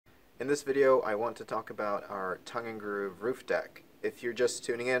In this video, I want to talk about our tongue and groove roof deck. If you're just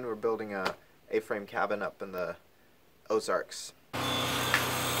tuning in, we're building a A-frame cabin up in the Ozarks.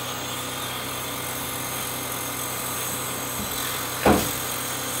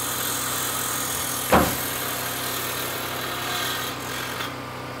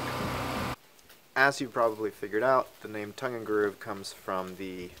 As you've probably figured out, the name tongue and groove comes from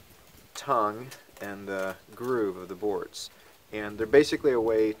the tongue and the groove of the boards. And they're basically a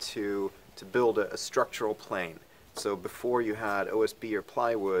way to build a structural plane. So before you had OSB or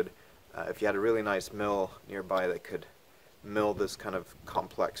plywood, if you had a really nice mill nearby that could mill this kind of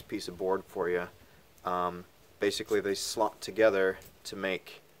complex piece of board for you, basically they slot together to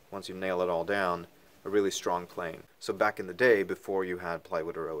make, once you nail it all down, a really strong plane. So back in the day, before you had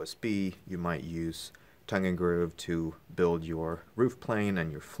plywood or OSB, you might use tongue and groove to build your roof plane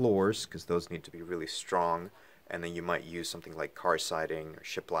and your floors, because those need to be really strong. And then you might use something like car siding or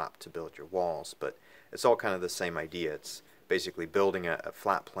shiplap to build your walls. But it's all kind of the same idea. It's basically building a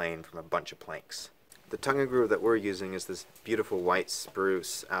flat plane from a bunch of planks. The tongue and groove that we're using is this beautiful white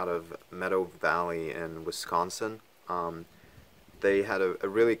spruce out of Meadow Valley in Wisconsin. They had a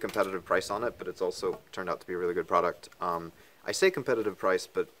really competitive price on it, but it's also turned out to be a really good product. I say competitive price,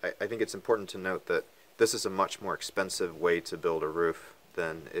 but I think it's important to note that this is a much more expensive way to build a roof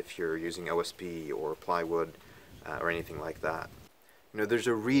than if you're using OSB or plywood or anything like that. You know, there's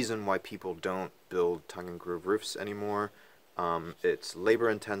a reason why people don't build tongue and groove roofs anymore. It's labor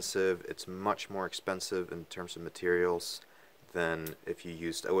intensive, it's much more expensive in terms of materials than if you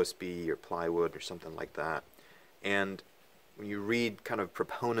used OSB or plywood or something like that. And when you read kind of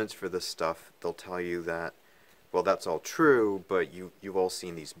proponents for this stuff, they'll tell you that, well, that's all true, but you've all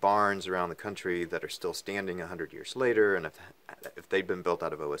seen these barns around the country that are still standing 100 years later, and if they'd been built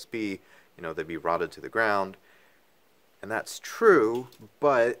out of OSB, you know, they'd be rotted to the ground. And that's true,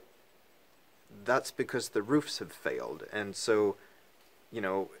 but that's because the roofs have failed. And so, you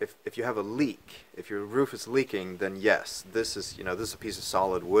know, if you have a leak, if your roof is leaking, then yes, this is a piece of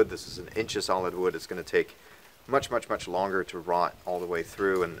solid wood. This is an inch of solid wood. It's going to take much longer to rot all the way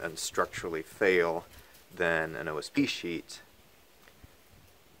through and structurally fail than an OSB sheet.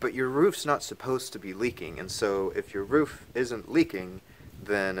 But your roof's not supposed to be leaking, and so if your roof isn't leaking,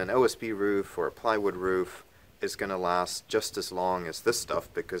 then an OSB roof or a plywood roof is going to last just as long as this stuff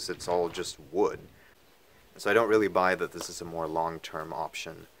because it's all just wood. So I don't really buy that this is a more long-term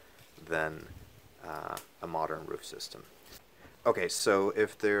option than a modern roof system. Okay, so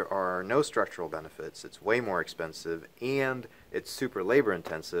if there are no structural benefits, it's way more expensive, and it's super labor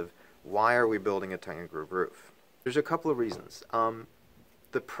intensive, why are we building a tongue and groove roof? There's a couple of reasons.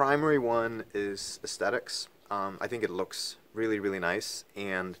 The primary one is aesthetics. I think it looks really nice,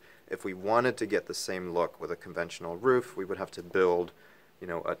 and if we wanted to get the same look with a conventional roof, we would have to build, you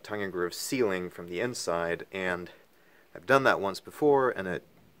know, a tongue and groove ceiling from the inside, and I've done that once before, and it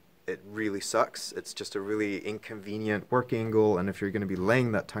really sucks. It's just a really inconvenient work angle, and if you're going to be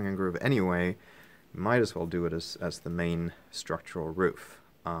laying that tongue and groove anyway, you might as well do it as the main structural roof.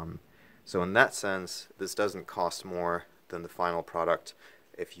 So in that sense, this doesn't cost more than the final product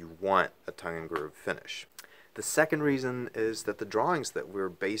if you want a tongue and groove finish. The second reason is that the drawings that we're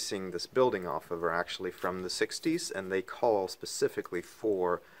basing this building off of are actually from the 60s, and they call specifically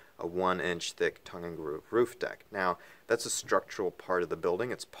for a 1-inch thick tongue and groove roof deck. Now, that's a structural part of the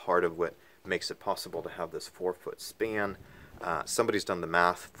building. It's part of what makes it possible to have this 4-foot span. Somebody's done the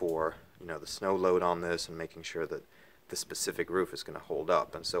math for, you know, the snow load on this and making sure that the specific roof is going to hold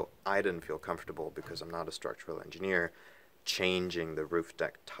up. And so I didn't feel comfortable, because I'm not a structural engineer, changing the roof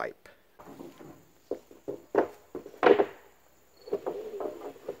deck type.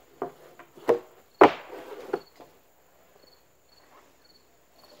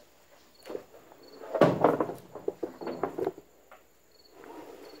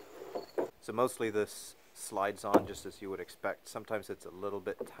 So mostly this slides on just as you would expect. Sometimes it's a little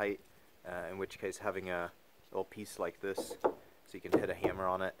bit tight, in which case having a little piece like this so you can hit a hammer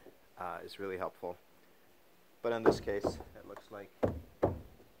on it is really helpful. But in this case, it looks like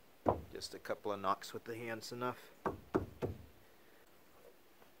just a couple of knocks with the hand's enough.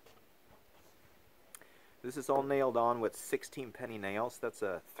 This is all nailed on with 16-penny nails. That's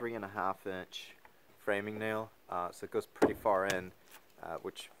a 3.5-inch framing nail, so it goes pretty far in.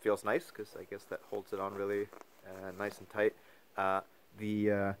 Which feels nice because I guess that holds it on really nice and tight.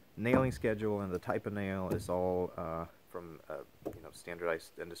 The nailing schedule and the type of nail is all from you know,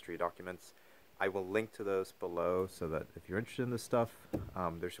 standardized industry documents. I will link to those below so that if you're interested in this stuff,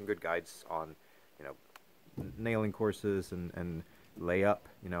 there's some good guides on, you know, nailing courses and layup.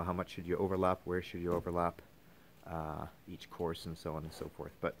 You know, how much should you overlap, where should you overlap each course, and so on and so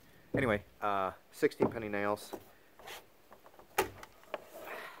forth. But Anyway, 16 penny nails.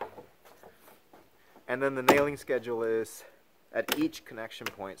 And then the nailing schedule is at each connection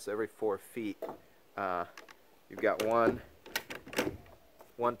point, so every 4 feet, you've got one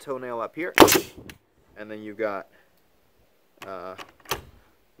toenail up here, and then you've got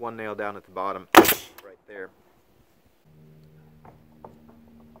one nail down at the bottom, right there.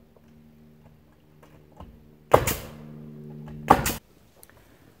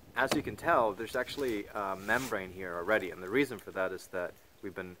 As you can tell, there's actually membrane here already, and the reason for that is that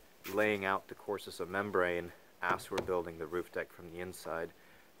we've been laying out the courses of membrane as we're building the roof deck from the inside.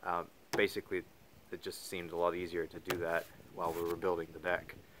 Basically, it just seemed a lot easier to do that while we were building the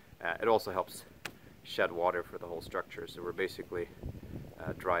deck. It also helps shed water for the whole structure, so we're basically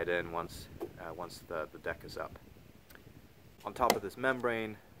dried in once the deck is up. On top of this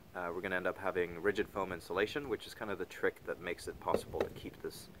membrane, we're going to end up having rigid foam insulation, which is kind of the trick that makes it possible to keep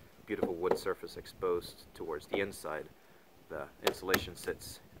this beautiful wood surface exposed towards the inside. The insulation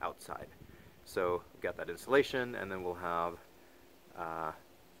sits outside. So we've got that insulation, and then we'll have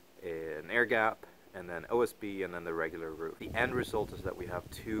an air gap, and then OSB, and then the regular roof. The end result is that we have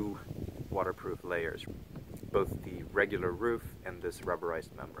 2 waterproof layers, both the regular roof and this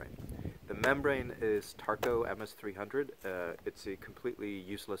rubberized membrane. The membrane is Tarco MS300. It's a completely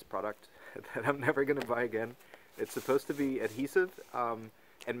useless product that I'm never going to buy again. It's supposed to be adhesive,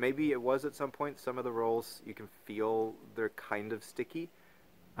 and maybe it was at some point. Some of the rolls, you can feel they're kind of sticky.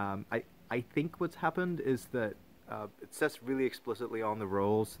 I think what's happened is that it says really explicitly on the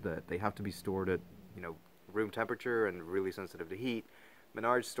rolls that they have to be stored at, room temperature and really sensitive to heat.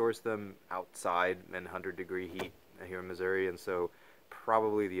 Menards stores them outside in 100-degree heat here in Missouri, and so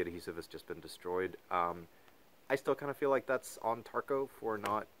probably the adhesive has just been destroyed. I still kind of feel like that's on Tarco for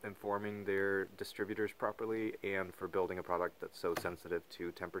not informing their distributors properly and for building a product that's so sensitive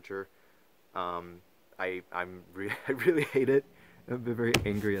to temperature. I really hate it. I've been very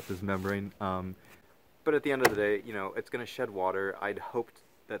angry at this membrane. But at the end of the day, it's going to shed water. I'd hoped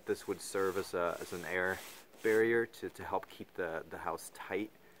that this would serve as an air barrier to help keep the house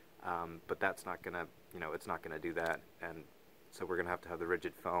tight, but that's not going to, it's not going to do that, and so we're going to have the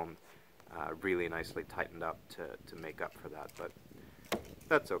rigid foam really nicely tightened up to make up for that, but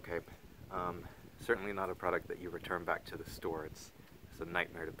that's okay. Certainly not a product that you return back to the store. It's a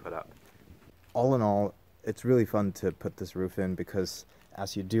nightmare to put up. All in all, it's really fun to put this roof in because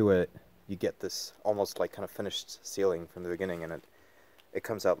as you do it, you get this almost like kind of finished ceiling from the beginning, and it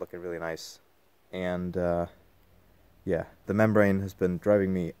comes out looking really nice. And yeah, the membrane has been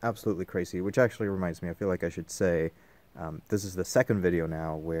driving me absolutely crazy, which actually reminds me, I feel like I should say, this is the second video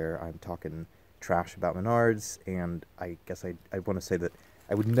now where I'm talking trash about Menards, and I guess I want to say that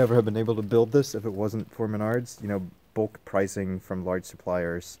I would never have been able to build this if it wasn't for Menards. Bulk pricing from large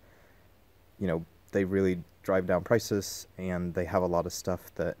suppliers, they really drive down prices, and they have a lot of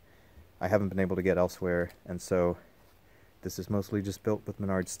stuff that I haven't been able to get elsewhere, and so this is mostly just built with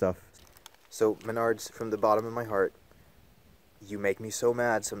Menards stuff. So Menards, from the bottom of my heart, you make me so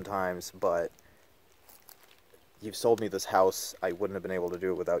mad sometimes, but you've sold me this house. I wouldn't have been able to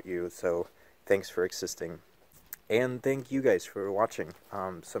do it without you, so thanks for existing. And thank you guys for watching.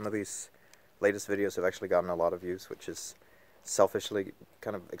 Some of these latest videos have actually gotten a lot of views, which is selfishly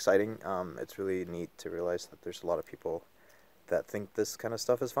kind of exciting. It's really neat to realize that there's a lot of people that think this kind of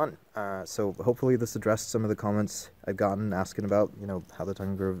stuff is fun. So hopefully this addressed some of the comments I've gotten asking about, how the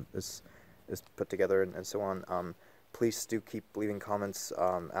tongue groove is put together and so on. Please do keep leaving comments,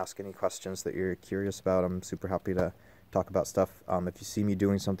 ask any questions that you're curious about. I'm super happy to talk about stuff. If you see me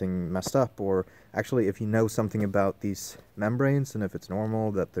doing something messed up, or actually if you know something about these membranes and if it's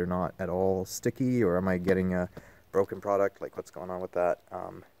normal that they're not at all sticky, or am I getting a broken product, like what's going on with that,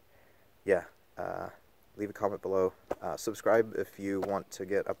 yeah, leave a comment below. Subscribe if you want to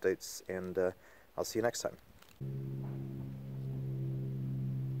get updates, and I'll see you next time.